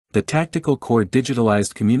The Tactical Core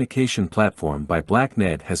digitalized communication platform by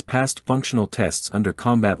Blackened has passed functional tests under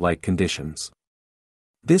combat-like conditions.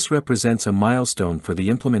 This represents a milestone for the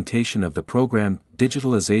implementation of the program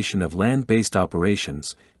Digitalization of Land-Based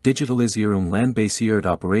Operations, Digitalisierung landbasierter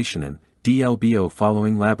Operationen, DLBO.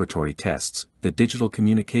 Following laboratory tests. The digital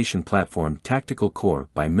communication platform Tactical Core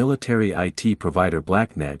by military IT provider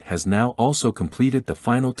Blackened has now also completed the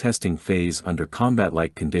final testing phase under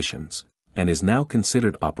combat-like conditions, and is now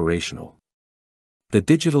considered operational. The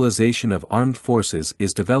digitalization of armed forces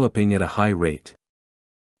is developing at a high rate.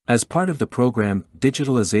 As part of the program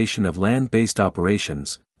Digitalization of Land-Based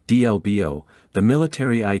Operations, DLBO, the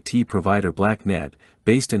military IT provider Blackened,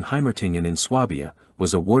 based in Heimertingen in Swabia,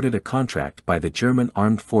 was awarded a contract by the German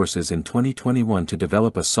Armed Forces in 2021 to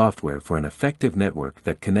develop a software for an effective network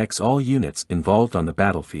that connects all units involved on the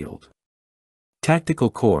battlefield. Tactical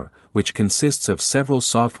Core, which consists of several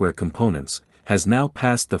software components, has now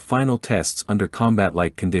passed the final tests under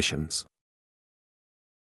combat-like conditions.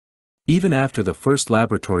 Even after the first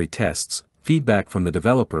laboratory tests, feedback from the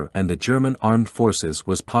developer and the German Armed Forces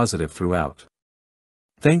was positive throughout.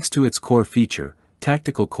 Thanks to its core feature,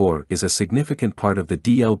 Tactical Core is a significant part of the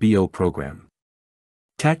DLBO program.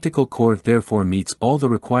 Tactical Core therefore meets all the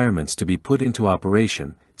requirements to be put into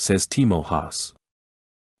operation, says Timo Haas.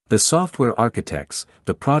 The software architects,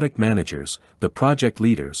 the product managers, the project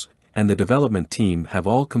leaders, and the development team have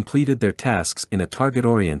all completed their tasks in a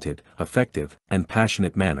target-oriented, effective, and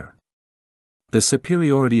passionate manner. The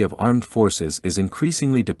superiority of armed forces is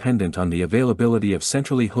increasingly dependent on the availability of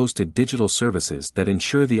centrally hosted digital services that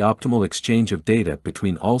ensure the optimal exchange of data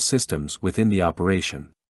between all systems within the operation.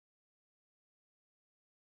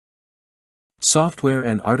 Software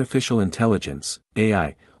and artificial intelligence,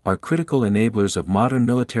 AI, are critical enablers of modern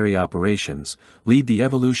military operations, lead the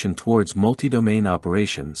evolution towards multi-domain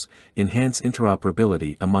operations, enhance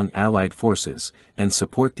interoperability among allied forces, and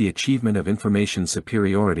support the achievement of information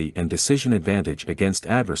superiority and decision advantage against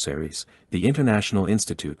adversaries, the International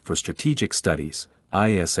Institute for Strategic Studies,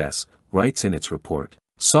 ISS, writes in its report,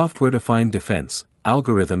 Software-Defined Defense,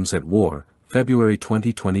 Algorithms at War, February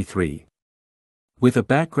 2023. With a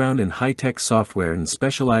background in high-tech software and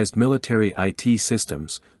specialized military IT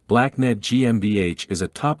systems, Blackened GmbH is a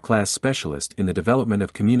top-class specialist in the development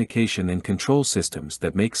of communication and control systems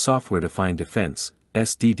that make software-defined defense,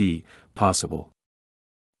 SDD, possible.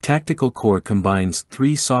 Tactical Core combines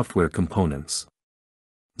three software components.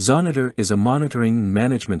 Zonitor is a monitoring and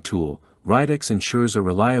management tool. Ridex ensures a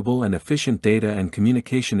reliable and efficient data and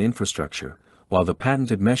communication infrastructure, while the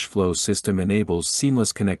patented MeshFlow system enables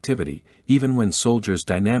seamless connectivity, even when soldiers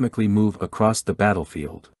dynamically move across the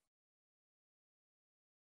battlefield.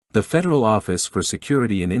 The Federal Office for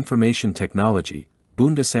Security and Information Technology,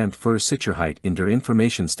 Bundesamt für Sicherheit in der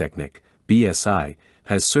Informationstechnik, BSI,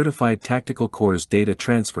 has certified Tactical Core's data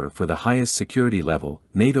transfer for the highest security level,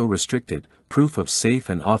 NATO-restricted, proof of safe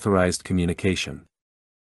and authorized communication.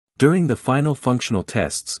 During the final functional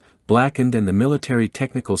tests, Blackened and the Military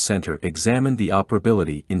Technical Center examined the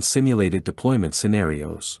operability in simulated deployment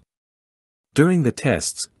scenarios. During the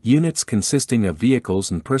tests, units consisting of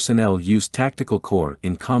vehicles and personnel used Tactical Core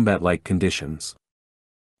in combat-like conditions.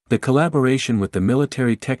 The collaboration with the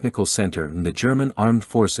Military Technical Center and the German Armed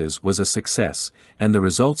Forces was a success, and the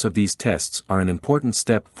results of these tests are an important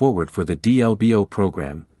step forward for the DLBO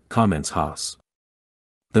program, comments Haas.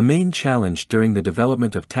 The main challenge during the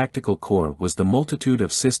development of Tactical Core was the multitude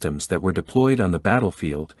of systems that were deployed on the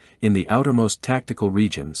battlefield, in the outermost tactical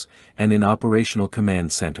regions, and in operational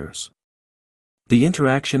command centers. The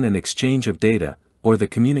interaction and exchange of data, or the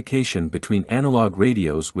communication between analog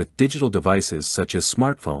radios with digital devices such as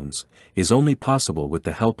smartphones, is only possible with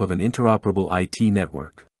the help of an interoperable IT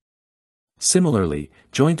network. Similarly,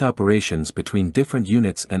 joint operations between different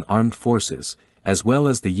units and armed forces, as well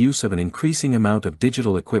as the use of an increasing amount of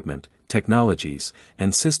digital equipment, technologies,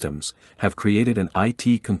 and systems, have created an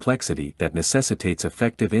IT complexity that necessitates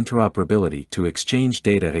effective interoperability to exchange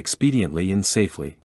data expediently and safely.